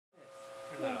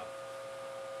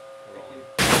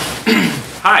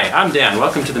Hi, I'm Dan.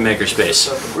 Welcome to the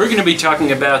Makerspace. We're going to be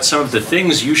talking about some of the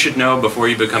things you should know before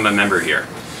you become a member here.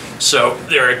 So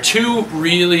there are two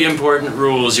really important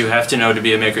rules you have to know to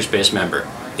be a Makerspace member.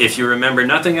 If you remember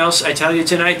nothing else I tell you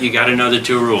tonight, you got to know the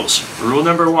two rules. Rule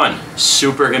number one,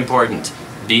 super important.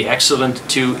 Be excellent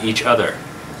to each other.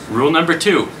 Rule number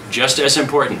two, just as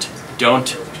important.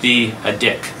 Don't be a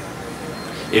dick.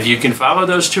 If you can follow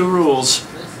those two rules,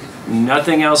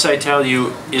 nothing else I tell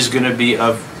you is going to be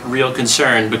of real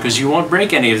concern, because you won't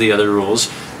break any of the other rules,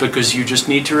 because you just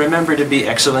need to remember to be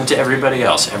excellent to everybody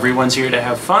else. Everyone's here to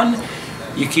have fun.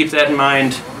 You keep that in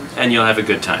mind and you'll have a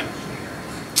good time.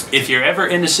 If you're ever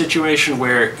in a situation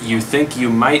where you think you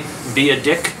might be a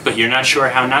dick, but you're not sure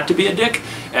how not to be a dick,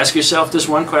 ask yourself this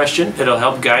one question. It'll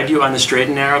help guide you on the straight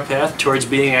and narrow path towards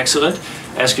being excellent.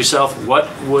 Ask yourself, what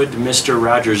would Mr.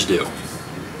 Rogers do?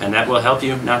 And that will help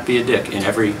you not be a dick in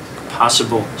every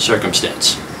possible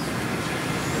circumstance.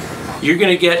 You're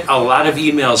going to get a lot of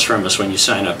emails from us when you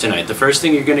sign up tonight. The first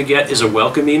thing you're going to get is a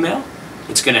welcome email.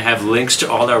 It's going to have links to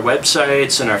all our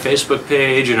websites and our Facebook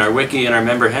page and our wiki and our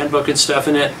member handbook and stuff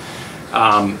in it.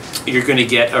 You're going to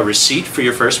get a receipt for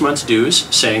your first month's dues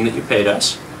saying that you paid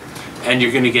us. And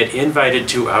you're going to get invited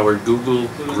to our Google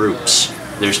groups.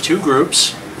 There's two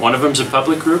groups. One of them's a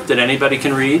public group that anybody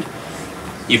can read.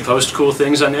 You post cool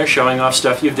things on there showing off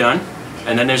stuff you've done.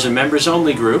 And then there's a members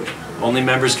only group. Only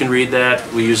members can read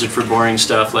that. We use it for boring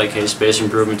stuff like, hey, Space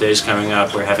Improvement Day is coming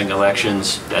up, we're having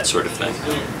elections, that sort of thing.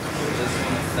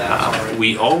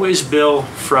 We always bill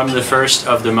from the first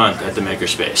of the month at the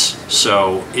Makerspace.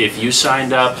 So if you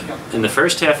signed up in the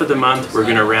first half of the month, we're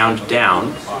going to round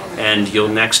down, and you'll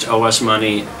next owe us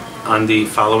money on the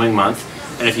following month.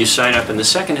 And if you sign up in the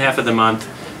second half of the month,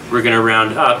 we're going to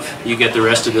round up. You get the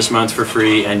rest of this month for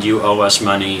free, and you owe us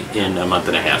money in a month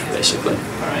and a half, basically.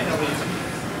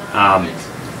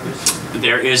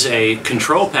 There is a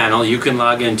control panel you can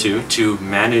log into to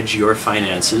manage your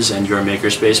finances and your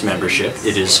Makerspace membership.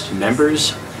 It is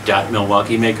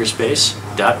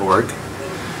members.milwaukeemakerspace.org.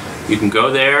 You can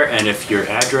go there, and if your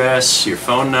address, your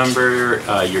phone number,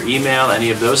 your email,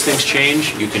 any of those things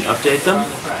change, you can update them.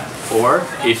 Or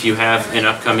if you have an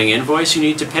upcoming invoice you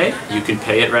need to pay, you can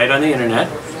pay it right on the internet.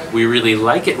 We really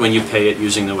like it when you pay it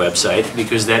using the website,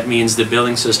 because that means the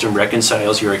billing system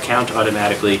reconciles your account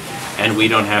automatically, and we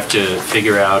don't have to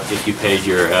figure out if you paid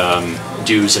your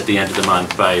dues at the end of the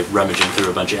month by rummaging through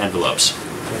a bunch of envelopes.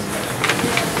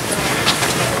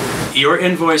 Your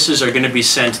invoices are going to be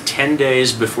sent 10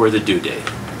 days before the due date.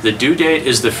 The due date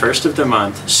is the first of the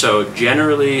month, so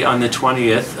generally on the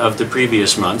 20th of the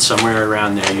previous month, somewhere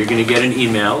around there, you're going to get an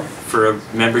email for a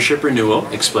membership renewal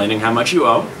explaining how much you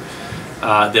owe.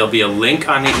 There'll be a link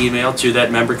on the email to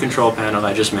that member control panel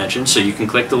I just mentioned, so you can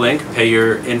click the link, pay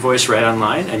your invoice right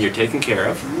online, and you're taken care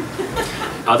of.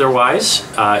 Otherwise,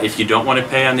 if you don't want to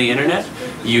pay on the internet,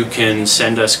 you can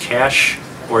send us cash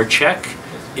or check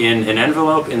in an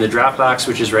envelope in the Dropbox,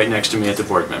 which is right next to me at the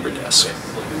board member desk.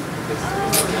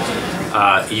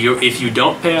 If you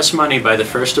don't pay us money by the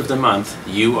first of the month,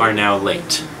 you are now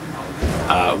late.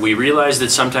 We realize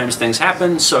that sometimes things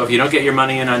happen, so if you don't get your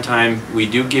money in on time, we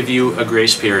do give you a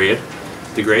grace period.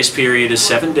 The grace period is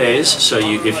 7 days, so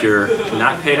if you're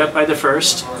not paid up by the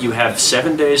first, you have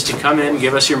 7 days to come in,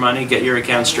 give us your money, get your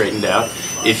account straightened out.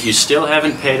 If you still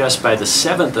haven't paid us by the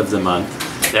 7th of the month,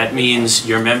 that means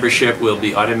your membership will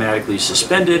be automatically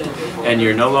suspended, and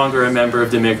you're no longer a member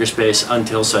of the Makerspace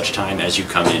until such time as you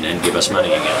come in and give us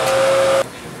money again.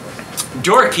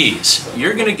 Door keys.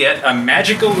 You're going to get a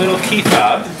magical little key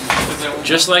fob,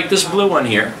 just like this blue one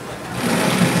here,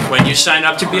 when you sign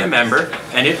up to be a member,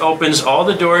 and it opens all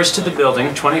the doors to the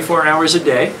building 24 hours a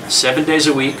day, 7 days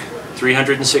a week,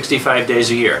 365 days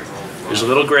a year. There's a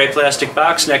little gray plastic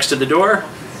box next to the door.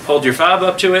 Hold your fob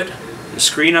up to it. The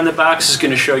screen on the box is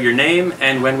going to show your name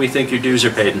and when we think your dues are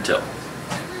paid until.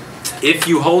 If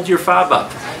you hold your fob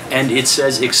up and it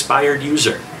says expired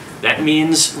user, that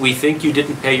means we think you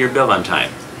didn't pay your bill on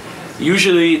time.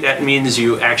 Usually that means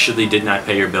you actually did not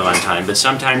pay your bill on time, but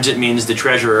sometimes it means the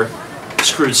treasurer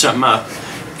screwed something up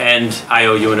and I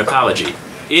owe you an apology.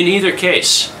 In either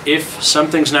case, if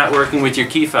something's not working with your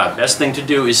key fob, best thing to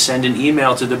do is send an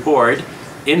email to the board,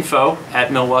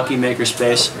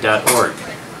 info@milwaukeemakerspace.org.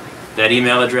 That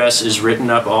email address is written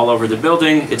up all over the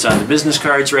building, it's on the business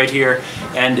cards right here,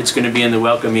 and it's going to be in the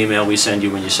welcome email we send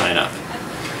you when you sign up.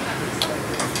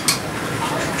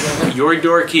 Your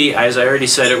door key, as I already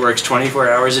said, it works 24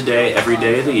 hours a day, every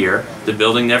day of the year. The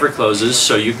building never closes,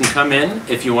 so you can come in.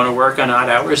 If you want to work on odd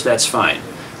hours, that's fine.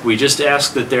 We just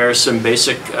ask that there are some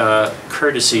basic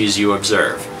courtesies you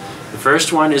observe. The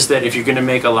First one is that if you're going to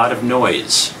make a lot of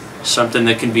noise, something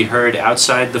that can be heard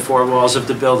outside the four walls of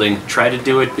the building, try to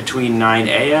do it between 9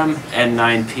 a.m. and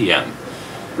 9 p.m.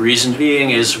 Reason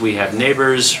being is we have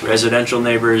neighbors, residential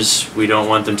neighbors. We don't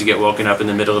want them to get woken up in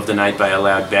the middle of the night by a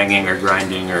loud banging or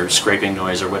grinding or scraping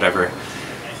noise or whatever.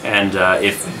 And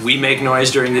if we make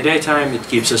noise during the daytime, it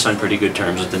keeps us on pretty good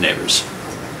terms with the neighbors.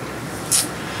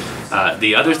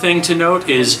 The other thing to note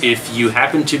is if you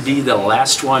happen to be the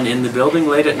last one in the building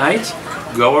late at night,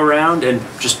 go around and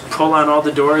just pull on all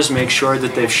the doors, make sure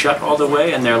that they've shut all the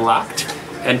way and they're locked,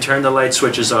 and turn the light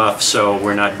switches off so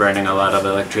we're not burning a lot of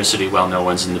electricity while no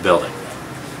one's in the building.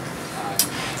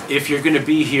 If you're going to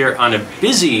be here on a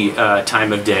busy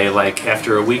time of day, like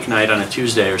after a weeknight on a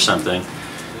Tuesday or something,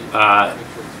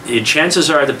 chances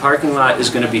are the parking lot is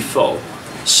going to be full.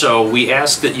 So we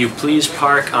ask that you please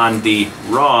park on the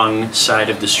wrong side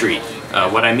of the street.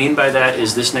 What I mean by that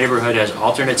is this neighborhood has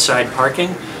alternate side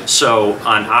parking. So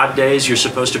on odd days, you're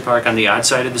supposed to park on the odd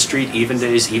side of the street, even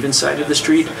days, even side of the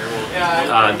street.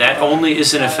 That only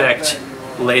is in effect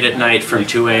late at night from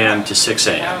 2 a.m. to 6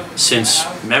 a.m. Since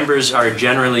members are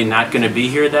generally not going to be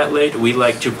here that late, we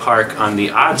like to park on the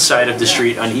odd side of the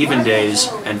street on even days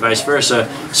and vice versa,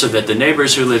 so that the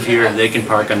neighbors who live here, they can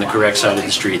park on the correct side of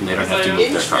the street and they don't have to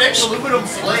move their cars. Aluminum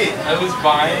plate. I was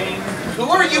buying. Who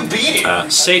are you beating?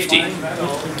 Safety.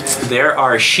 There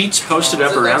are sheets posted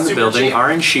up around the building,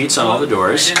 orange sheets on all the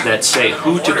doors, that say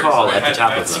who to call at the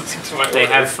top of them. They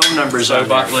have phone numbers on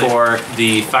there for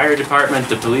the fire department,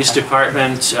 the police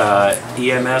department,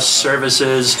 EMS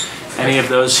services, any of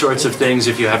those sorts of things.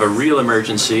 If you have a real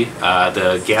emergency,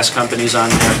 the gas company's on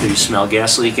there if you smell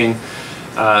gas leaking.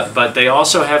 But they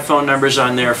also have phone numbers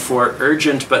on there for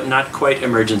urgent but not quite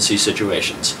emergency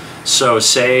situations. So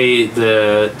say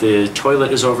the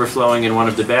toilet is overflowing in one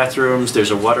of the bathrooms, there's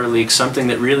a water leak, something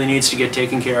that really needs to get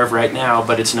taken care of right now,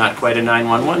 but it's not quite a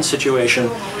 911 situation.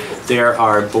 There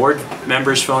are board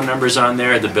members' phone numbers on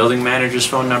there, the building manager's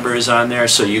phone number is on there,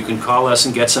 so you can call us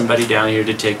and get somebody down here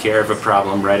to take care of a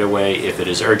problem right away if it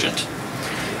is urgent.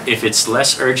 If it's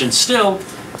less urgent still,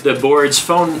 the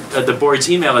board's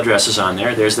email address is on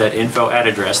there. There's that info at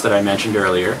address that I mentioned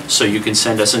earlier, so you can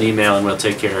send us an email and we'll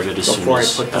take care of it as soon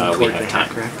as we have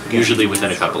time, usually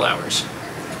within a couple hours.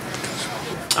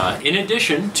 In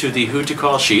addition to the who to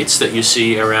call sheets that you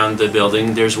see around the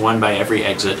building, there's one by every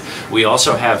exit. We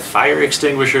also have fire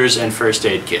extinguishers and first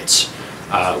aid kits.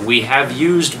 We have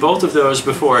used both of those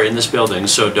before in this building,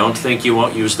 so don't think you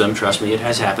won't use them. Trust me, it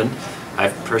has happened.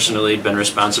 I've personally been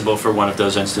responsible for one of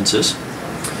those instances.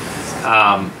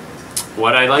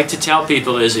 What I like to tell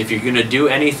people is if you're going to do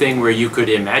anything where you could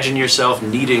imagine yourself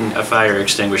needing a fire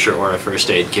extinguisher or a first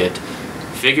aid kit,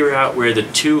 figure out where the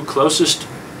two closest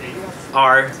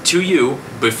are to you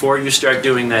before you start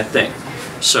doing that thing.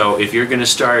 So if you're going to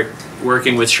start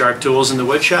working with sharp tools in the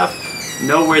wood shop,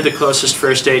 know where the closest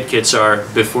first aid kits are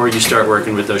before you start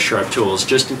working with those sharp tools.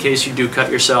 Just in case you do cut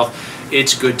yourself,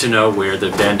 it's good to know where the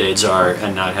band-aids are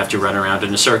and not have to run around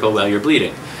in a circle while you're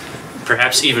bleeding.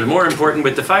 Perhaps even more important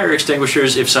with the fire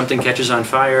extinguishers, if something catches on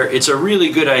fire, it's a really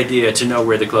good idea to know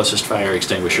where the closest fire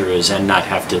extinguisher is and not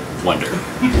have to wonder.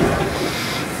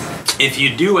 If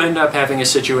you do end up having a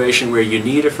situation where you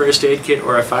need a first aid kit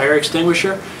or a fire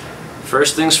extinguisher,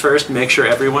 first things first, make sure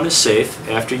everyone is safe.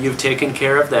 After you've taken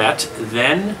care of that,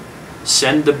 then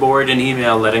send the board an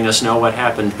email letting us know what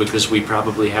happened, because we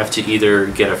probably have to either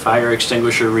get a fire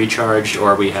extinguisher recharged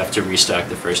or we have to restock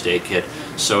the first aid kit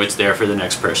so it's there for the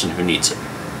next person who needs it.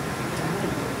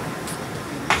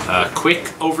 A quick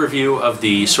overview of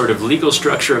the sort of legal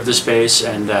structure of the space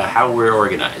and how we're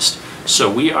organized.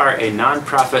 So we are a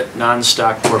non-profit,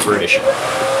 non-stock corporation.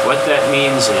 What that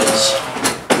means is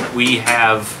we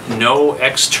have no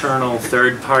external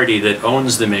third party that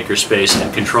owns the Makerspace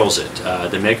and controls it.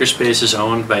 The Makerspace is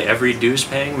owned by every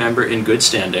dues-paying member in good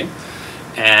standing,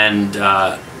 and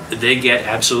they get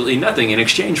absolutely nothing in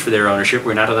exchange for their ownership.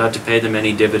 We're not allowed to pay them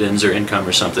any dividends or income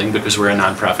or something because we're a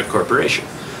non-profit corporation.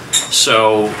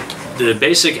 So the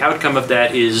basic outcome of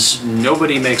that is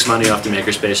nobody makes money off the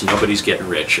Makerspace, nobody's getting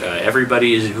rich.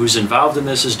 Everybody who's involved in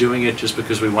this is doing it just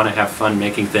because we want to have fun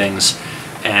making things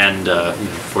and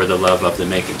for the love of the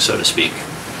making, so to speak.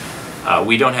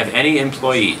 We don't have any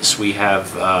employees. We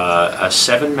have a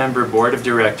 7-member board of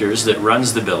directors that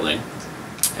runs the building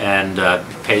and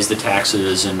pays the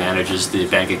taxes and manages the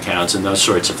bank accounts and those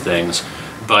sorts of things.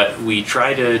 But we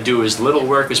try to do as little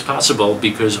work as possible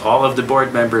because all of the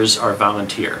board members are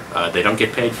volunteer. They don't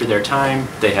get paid for their time,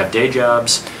 they have day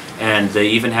jobs, and they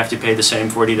even have to pay the same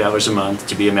 $40 a month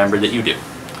to be a member that you do.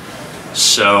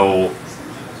 So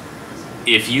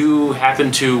If you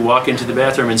happen to walk into the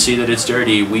bathroom and see that it's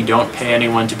dirty, we don't pay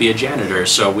anyone to be a janitor,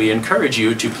 so we encourage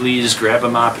you to please grab a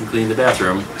mop and clean the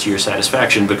bathroom to your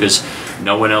satisfaction, because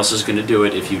no one else is going to do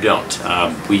it if you don't.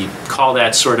 We call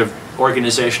that sort of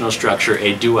organizational structure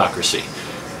a do-ocracy.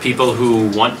 People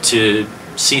who want to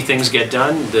see things get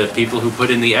done, the people who put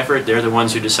in the effort, they're the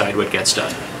ones who decide what gets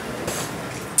done.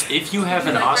 If you have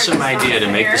an awesome idea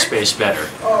to make the space better,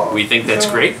 we think that's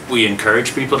great. We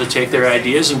encourage people to take their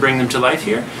ideas and bring them to life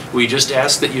here. We just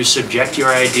ask that you subject your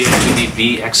idea to the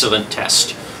Be Excellent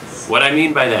test. What I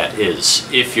mean by that is,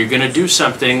 if you're going to do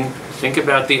something, think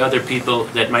about the other people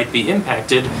that might be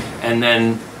impacted, and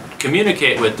then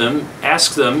communicate with them,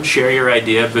 ask them, share your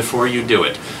idea before you do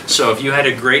it. So if you had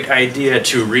a great idea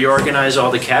to reorganize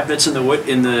all the cabinets in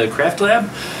the craft lab,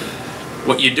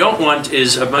 what you don't want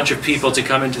is a bunch of people to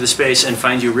come into the space and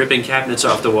find you ripping cabinets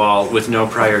off the wall with no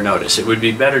prior notice. It would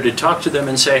be better to talk to them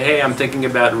and say, hey, I'm thinking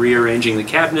about rearranging the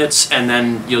cabinets, and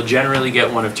then you'll generally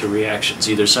get one of two reactions.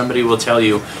 Either somebody will tell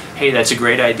you, hey, that's a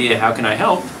great idea, how can I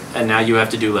help? And now you have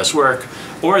to do less work.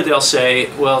 Or they'll say,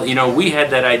 well, you know, we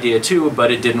had that idea too, but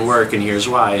it didn't work, and here's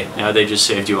why. Now they just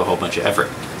saved you a whole bunch of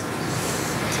effort.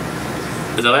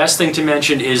 The last thing to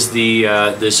mention is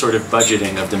the sort of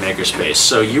budgeting of the Makerspace.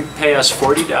 So you pay us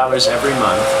 $40 every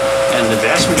month, and the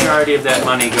vast majority of that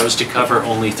money goes to cover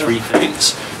only three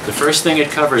things. The first thing it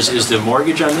covers is the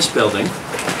mortgage on this building.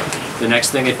 The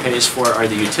next thing it pays for are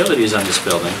the utilities on this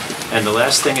building. And the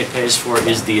last thing it pays for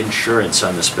is the insurance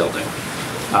on this building.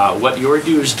 What your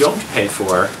dues don't pay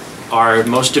for are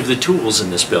most of the tools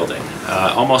in this building.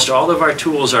 Almost all of our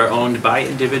tools are owned by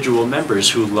individual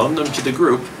members who loan them to the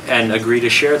group and agree to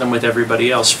share them with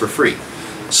everybody else for free.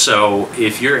 So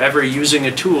if you're ever using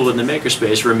a tool in the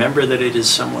Makerspace, remember that it is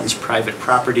someone's private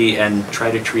property and try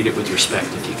to treat it with respect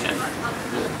if you can.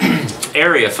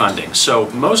 Area funding. So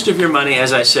most of your money,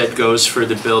 as I said, goes for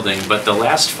the building, but the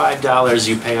last $5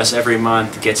 you pay us every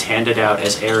month gets handed out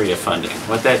as area funding.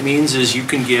 What that means is you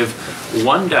can give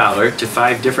 $1 to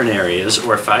 5 different areas,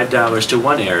 or $5 to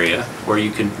one area, or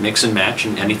you can mix and match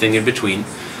and anything in between.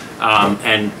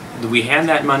 And we hand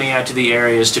that money out to the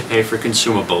areas to pay for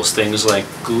consumables, things like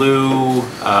glue,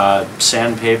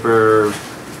 sandpaper,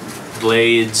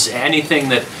 blades, anything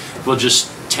that will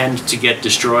just tend to get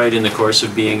destroyed in the course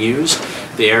of being used.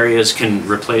 The areas can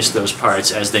replace those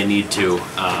parts as they need to,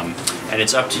 and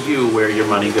it's up to you where your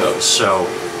money goes. So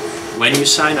when you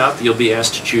sign up, you'll be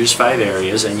asked to choose 5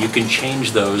 areas, and you can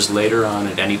change those later on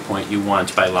at any point you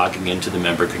want by logging into the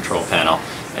member control panel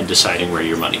and deciding where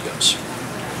your money goes.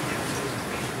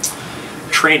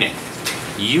 Training.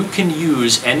 You can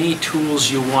use any tools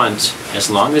you want as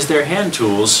long as they're hand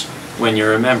tools when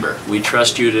you're a member. We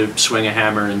trust you to swing a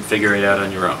hammer and figure it out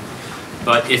on your own.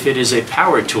 But if it is a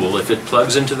power tool, if it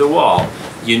plugs into the wall,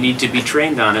 you need to be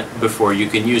trained on it before you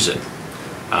can use it.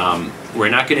 We're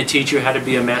not going to teach you how to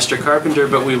be a master carpenter,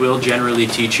 but we will generally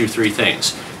teach you 3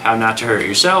 things: how not to hurt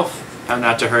yourself, how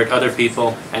not to hurt other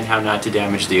people, and how not to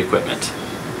damage the equipment.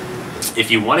 If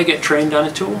you want to get trained on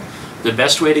a tool, the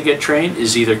best way to get trained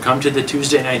is either come to the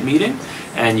Tuesday night meeting,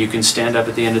 and you can stand up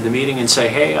at the end of the meeting and say,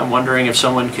 hey, I'm wondering if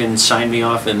someone can sign me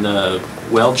off in the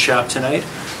weld shop tonight.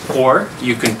 Or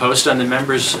you can post on the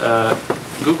members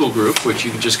Google group, which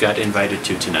you just got invited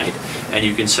to tonight, and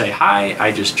you can say, hi,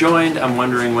 I just joined, I'm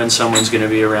wondering when someone's going to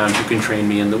be around who can train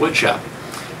me in the wood shop.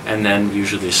 And then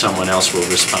usually someone else will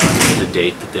respond with the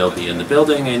date that they'll be in the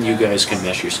building, and you guys can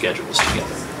mesh your schedules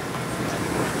together.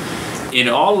 In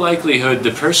all likelihood,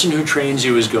 the person who trains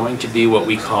you is going to be what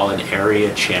we call an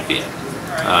area champion.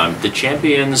 The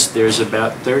champions, there's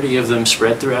about 30 of them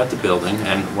spread throughout the building,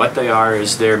 and what they are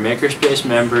is they're Makerspace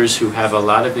members who have a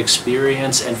lot of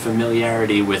experience and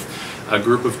familiarity with a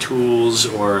group of tools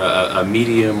or a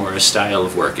medium or a style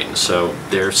of working. So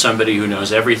they're somebody who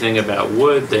knows everything about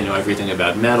wood, they know everything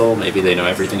about metal, maybe they know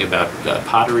everything about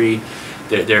pottery.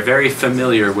 They're very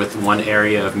familiar with one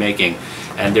area of making,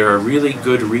 and they're a really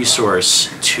good resource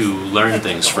to learn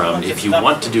things from if you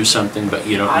want to do something but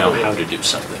you don't know how to do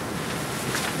something.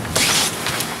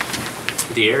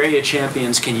 The area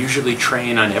champions can usually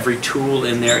train on every tool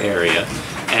in their area,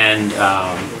 and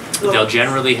they'll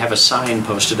generally have a sign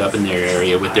posted up in their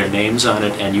area with their names on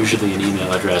it and usually an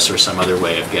email address or some other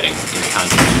way of getting in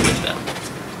contact with them.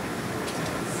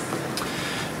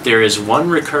 There is one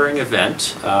recurring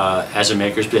event as a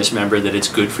Makerspace member that it's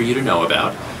good for you to know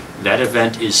about. That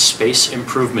event is Space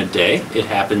Improvement Day. It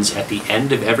happens at the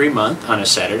end of every month on a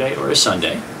Saturday or a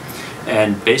Sunday.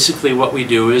 And basically what we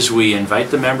do is we invite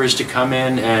the members to come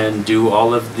in and do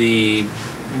all of the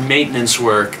maintenance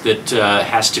work that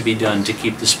has to be done to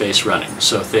keep the space running.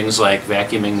 So things like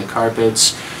vacuuming the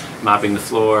carpets, mopping the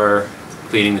floor,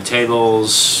 cleaning the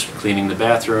tables, cleaning the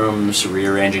bathrooms,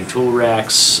 rearranging tool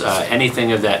racks,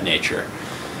 anything of that nature.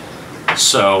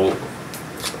 So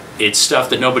it's stuff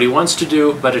that nobody wants to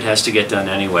do, but it has to get done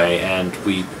anyway, and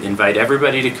we invite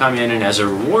everybody to come in, and as a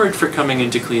reward for coming in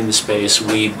to clean the space,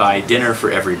 we buy dinner for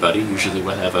everybody. Usually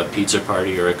we'll have a pizza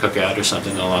party or a cookout or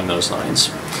something along those lines.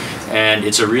 And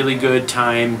it's a really good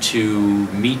time to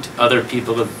meet other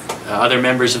people, other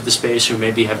members of the space who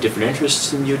maybe have different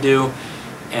interests than you do,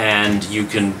 and you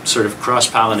can sort of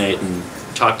cross-pollinate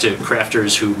and talk to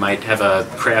crafters who might have a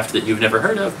craft that you've never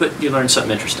heard of, but you learn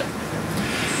something interesting.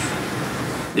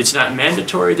 It's not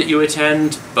mandatory that you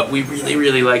attend, but we really,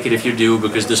 really like it if you do,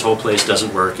 because this whole place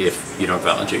doesn't work if you don't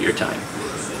volunteer your time.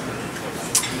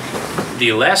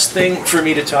 The last thing for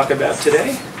me to talk about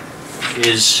today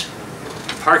is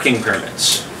parking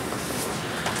permits.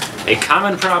 A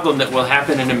common problem that will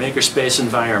happen in a makerspace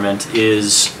environment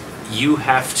is you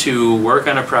have to work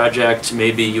on a project,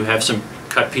 maybe you have some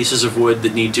cut pieces of wood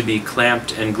that need to be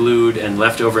clamped and glued and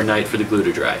left overnight for the glue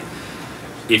to dry.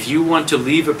 If you want to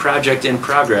leave a project in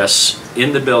progress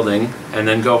in the building and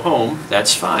then go home,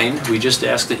 that's fine. We just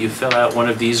ask that you fill out one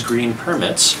of these green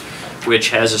permits, which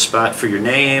has a spot for your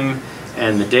name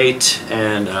and the date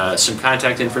and some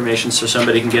contact information so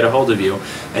somebody can get a hold of you.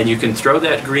 And you can throw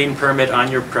that green permit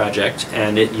on your project,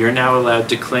 and you're now allowed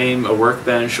to claim a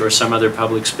workbench or some other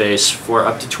public space for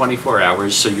up to 24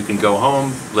 hours, so you can go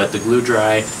home, let the glue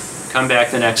dry, come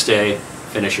back the next day,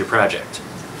 finish your project.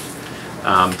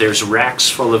 There's racks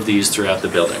full of these throughout the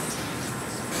building.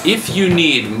 If you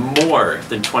need more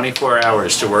than 24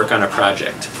 hours to work on a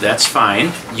project, that's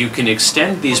fine. You can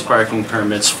extend these parking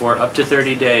permits for up to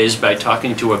 30 days by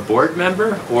talking to a board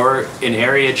member or an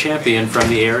area champion from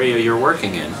the area you're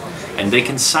working in. And they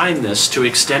can sign this to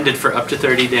extend it for up to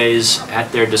 30 days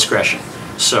at their discretion.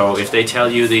 So if they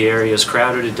tell you the area is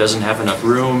crowded, it doesn't have enough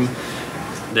room,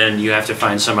 then you have to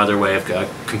find some other way of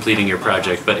completing your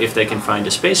project. But if they can find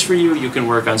a space for you, you can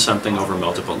work on something over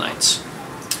multiple nights.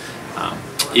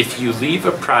 If you leave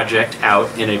a project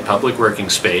out in a public working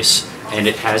space and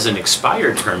it has an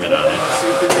expired permit on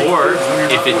it, or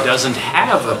if it doesn't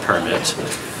have a permit,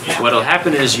 what'll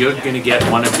happen is you're going to get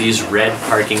one of these red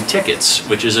parking tickets,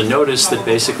 which is a notice that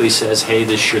basically says, hey,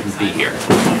 this shouldn't be here.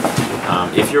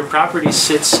 If your property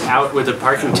sits out with a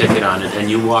parking ticket on it and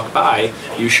you walk by,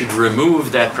 you should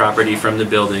remove that property from the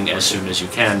building as soon as you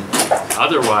can.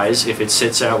 Otherwise, if it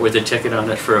sits out with a ticket on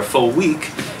it for a full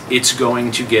week, it's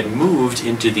going to get moved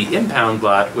into the impound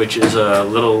lot, which is a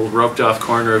little roped off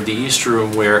corner of the East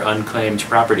Room where unclaimed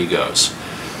property goes.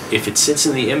 If it sits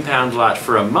in the impound lot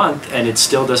for a month and it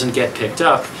still doesn't get picked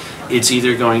up, it's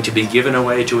either going to be given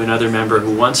away to another member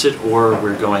who wants it, or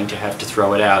we're going to have to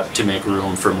throw it out to make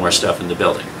room for more stuff in the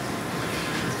building.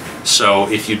 So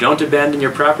if you don't abandon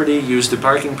your property, use the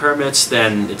parking permits,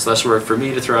 then it's less work for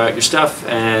me to throw out your stuff,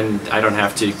 and I don't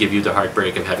have to give you the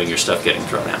heartbreak of having your stuff getting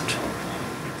thrown out.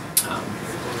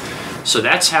 So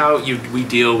that's how we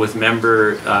deal with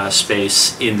member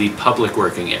space in the public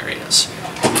working areas.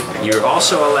 You're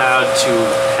also allowed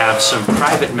to have some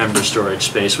private member storage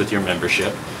space with your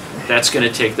membership. That's going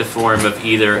to take the form of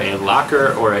either a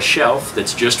locker or a shelf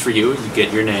that's just for you. You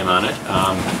get your name on it.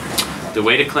 The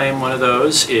way to claim one of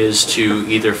those is to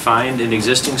either find an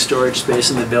existing storage space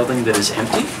in the building that is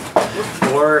empty,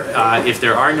 or if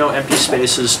there are no empty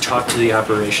spaces, talk to the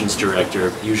operations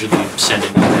director. Usually send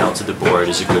an email to the board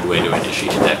is a good way to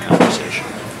initiate that conversation.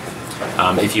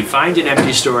 If you find an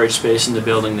empty storage space in the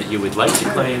building that you would like to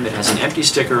claim that has an empty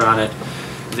sticker on it,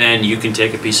 then you can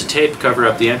take a piece of tape, cover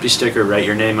up the empty sticker, write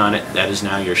your name on it. That is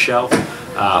now your shelf.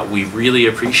 We really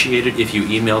appreciate it if you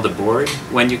email the board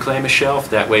when you claim a shelf.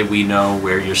 That way we know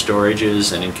where your storage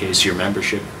is, and in case your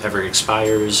membership ever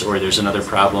expires or there's another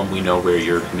problem, we know where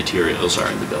your materials are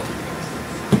in the building.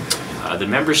 The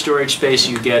member storage space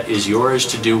you get is yours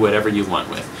to do whatever you want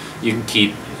with. You can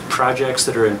keep projects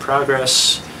that are in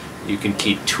progress, you can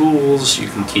keep tools, you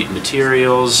can keep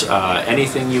materials,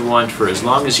 anything you want for as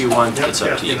long as you want, it's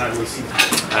up to you.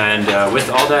 And with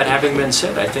all that having been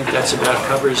said, I think that's about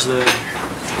covers the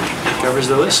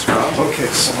list. Okay,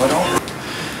 so I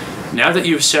don't... Now that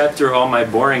you've sat through all my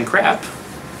boring crap,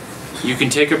 you can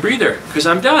take a breather, because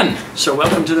I'm done. So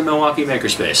welcome to the Milwaukee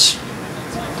Makerspace.